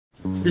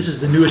This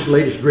is the newest,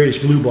 latest, greatest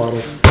glue bottle.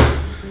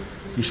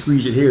 You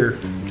squeeze it here,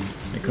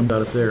 it comes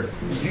out up there.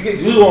 If you get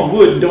glue on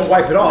wood and don't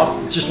wipe it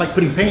off, it's just like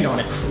putting paint on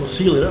it. It will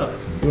seal it up.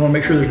 You want to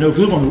make sure there's no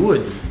glue on the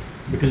wood,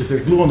 because if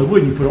there's glue on the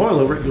wood and you put oil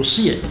over it, you'll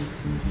see it.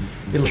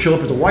 It'll show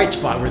up as a white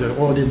spot where the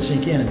oil didn't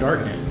sink in and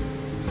darken it.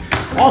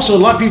 Also, a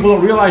lot of people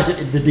don't realize that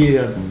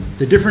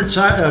the different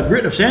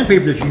grit of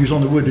sandpaper that you use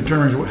on the wood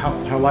determines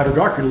how light or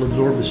dark it'll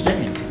absorb the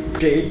stain.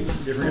 Shade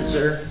difference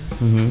there,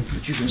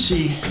 but you can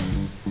see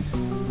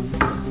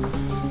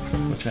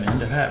what's going to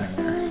end up happening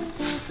there.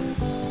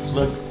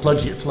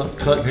 Plugs get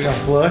cut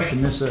flush,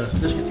 and this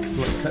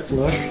gets cut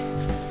flush.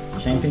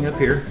 Same thing up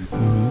here.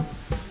 And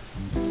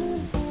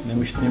then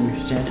we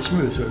sand it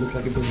smooth so it looks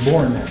like it was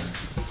born there,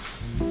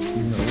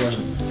 even though it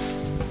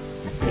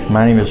wasn't.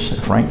 My name is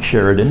Frank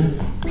Sheridan.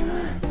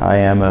 I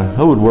am a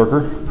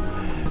woodworker.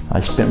 I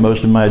spent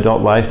most of my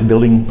adult life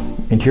building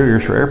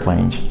interiors for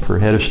airplanes for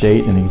head of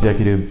state and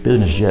executive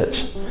business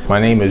jets. My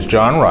name is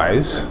John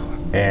Rise,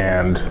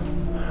 and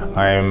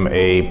I'm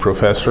a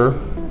professor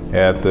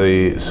at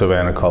the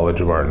Savannah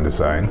College of Art and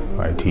Design.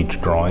 I teach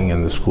drawing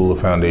in the School of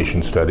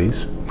Foundation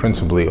Studies,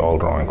 principally all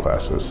drawing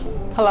classes.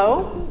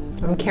 Hello,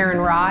 I'm Karen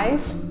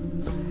Rise,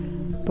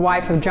 the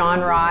wife of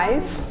John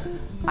Rise.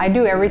 I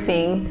do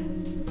everything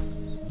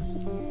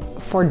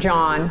for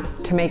John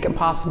to make it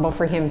possible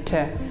for him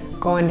to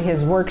go into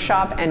his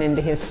workshop and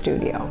into his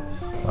studio.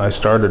 I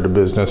started a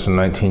business in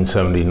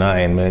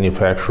 1979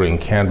 manufacturing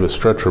canvas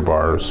stretcher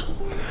bars,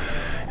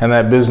 and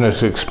that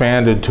business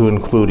expanded to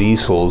include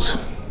easels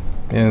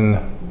in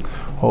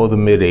the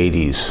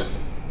mid-80s.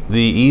 The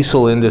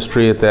easel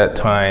industry at that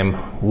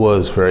time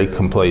was very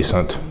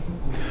complacent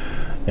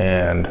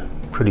and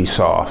pretty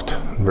soft,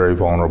 very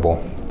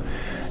vulnerable,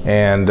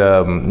 and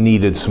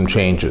needed some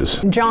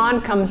changes.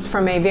 John comes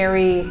from a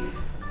very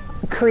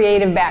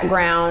creative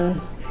background,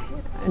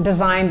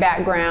 design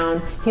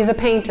background. He's a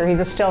painter. He's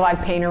a still life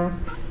painter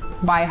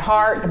by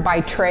heart,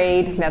 by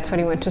trade. That's what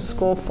he went to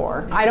school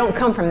for. I don't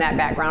come from that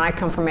background. I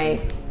come from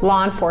a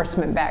law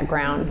enforcement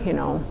background, you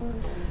know,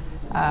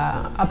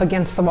 up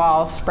against the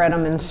wall, spread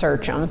them and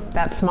search them.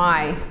 That's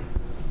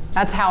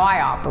how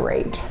I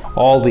operate.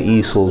 All the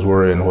easels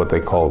were in what they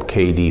called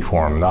KD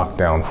form,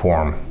 knockdown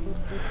form.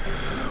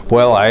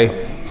 Well,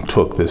 I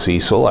took this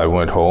easel, I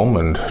went home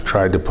and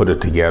tried to put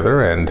it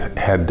together and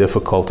had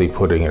difficulty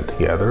putting it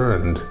together,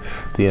 and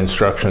the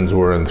instructions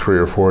were in 3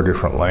 or 4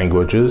 different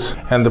languages,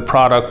 and the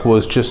product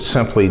was just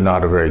simply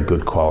not a very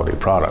good quality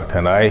product.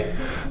 And I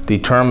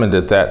determined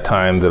at that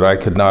time that I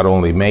could not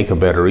only make a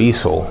better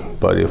easel,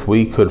 but if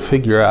we could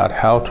figure out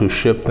how to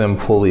ship them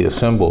fully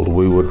assembled,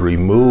 we would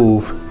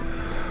remove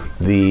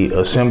the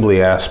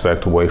assembly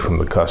aspect away from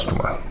the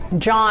customer.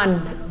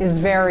 John is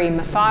very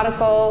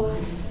methodical,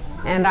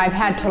 and I've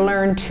had to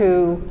learn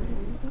to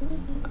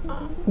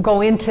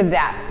go into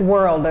that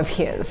world of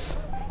his.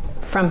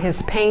 From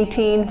his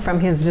painting,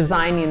 from his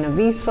designing of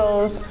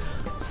easels,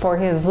 for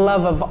his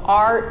love of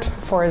art,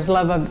 for his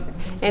love of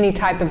any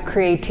type of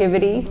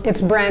creativity. It's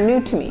brand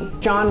new to me.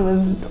 John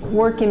was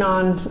working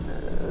on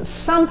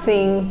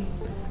something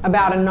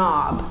about a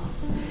knob,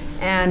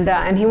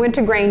 and he went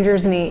to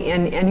Granger's and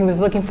he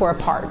was looking for a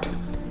part.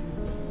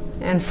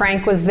 And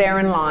Frank was there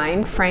in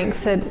line. Frank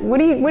said, what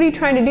are you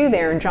trying to do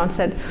there? And John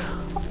said,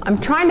 I'm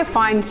trying to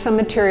find some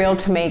material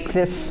to make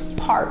this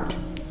part.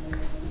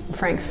 And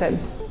Frank said,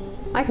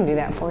 I can do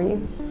that for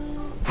you.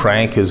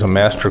 Frank is a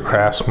master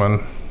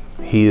craftsman.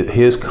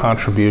 His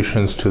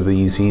contributions to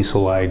these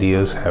easel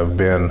ideas have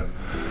been,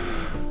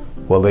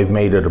 well, they've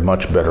made it a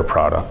much better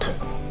product.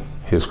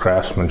 His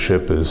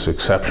craftsmanship is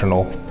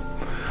exceptional.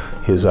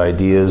 His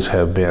ideas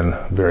have been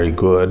very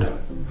good.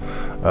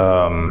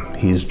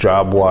 He's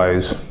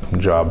job-wise,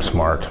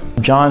 job-smart.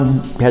 John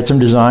had some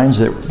designs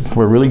that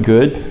were really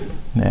good,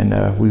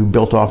 and we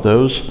built off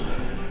those.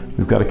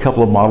 We've got a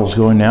couple of models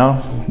going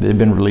now. They've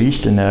been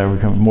released,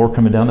 and more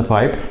coming down the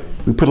pipe.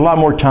 We put a lot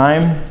more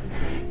time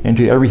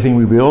into everything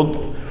we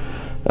build.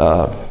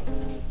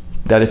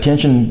 That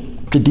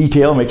attention to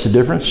detail makes a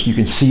difference. You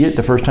can see it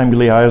the first time you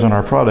lay eyes on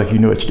our product, you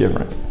know it's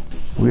different.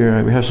 We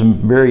have some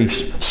very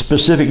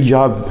specific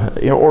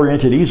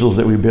job-oriented easels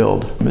that we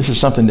build. This is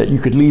something that you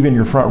could leave in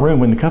your front room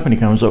when the company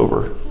comes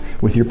over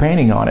with your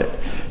painting on it.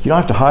 You don't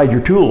have to hide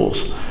your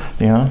tools.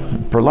 You know,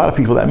 for a lot of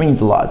people that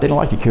means a lot. They don't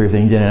like to carry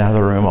things in and out of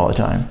the room all the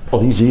time. All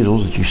these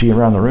easels that you see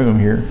around the room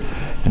here,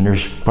 and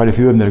there's quite a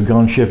few of them that have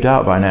gone shipped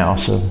out by now,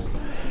 so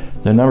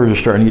the numbers are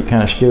starting to get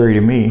kind of scary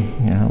to me.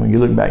 You know, when you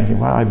look back and think,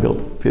 wow, I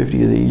built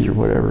 50 of these or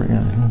whatever. You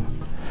know,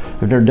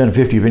 I've never done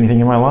 50 of anything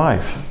in my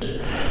life.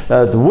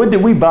 The wood that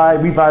we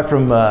buy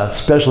from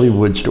specialty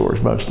wood stores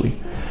mostly.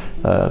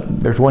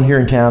 There's one here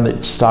in town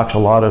that stocks a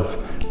lot of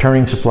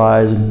turning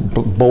supplies and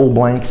bowl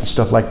blanks and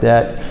stuff like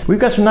that. We've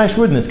got some nice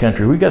wood in this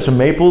country. We've got some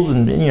maples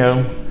and, you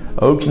know,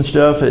 oaks and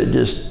stuff that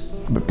just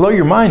blow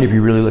your mind if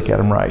you really look at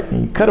them right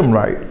and you cut them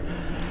right.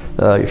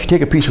 If you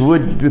take a piece of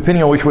wood,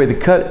 depending on which way the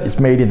cut is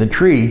made in the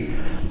tree,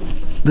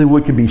 the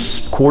wood could be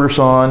quarter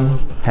sawn,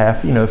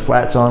 half, you know,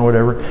 flat sawn,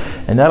 whatever,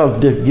 and that'll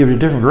give it a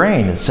different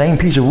grain. The same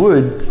piece of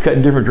wood cut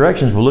in different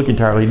directions will look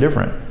entirely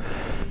different.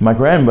 My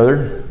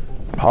grandmother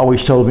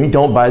always told me,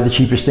 don't buy the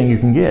cheapest thing you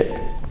can get.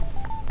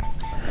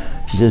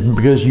 She says,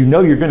 because you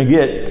know you're going to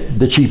get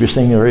the cheapest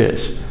thing there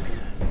is.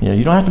 You know,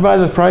 you don't have to buy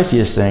the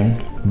priciest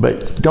thing,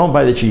 but don't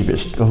buy the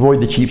cheapest. Avoid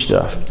the cheap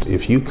stuff.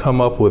 If you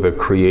come up with a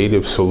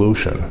creative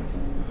solution,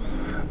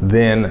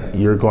 then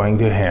you're going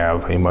to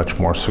have a much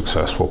more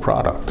successful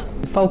product.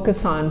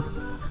 Focus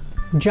on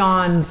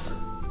John's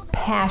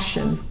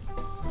passion,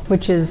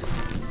 which is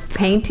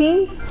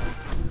painting.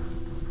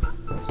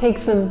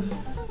 Takes him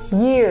a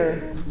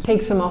year,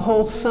 takes him a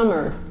whole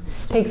summer,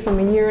 takes him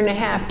a year and a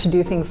half to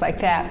do things like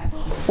that.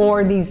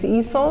 Or these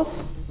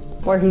easels,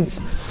 where he's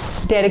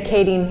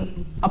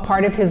dedicating a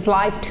part of his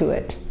life to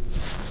it.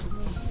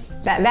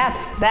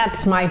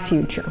 That's my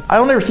future. I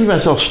don't ever see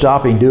myself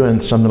stopping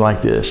doing something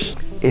like this.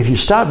 If you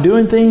stop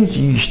doing things,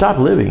 you stop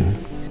living.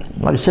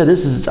 Like I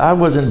said, I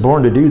wasn't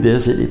born to do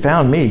this, it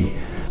found me.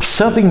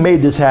 Something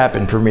made this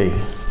happen for me.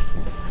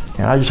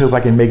 And I just hope I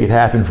can make it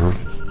happen for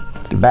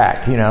the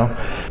back, you know.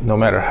 No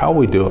matter how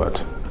we do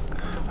it,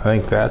 I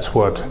think that's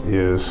what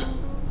is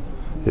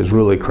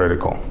really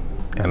critical.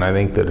 And I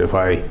think that if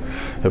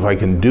I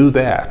can do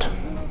that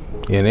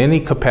in any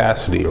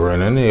capacity or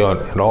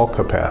in all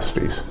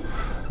capacities,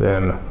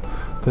 then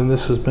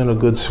this has been a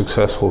good,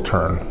 successful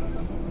turn.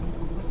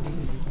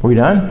 Are we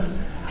done?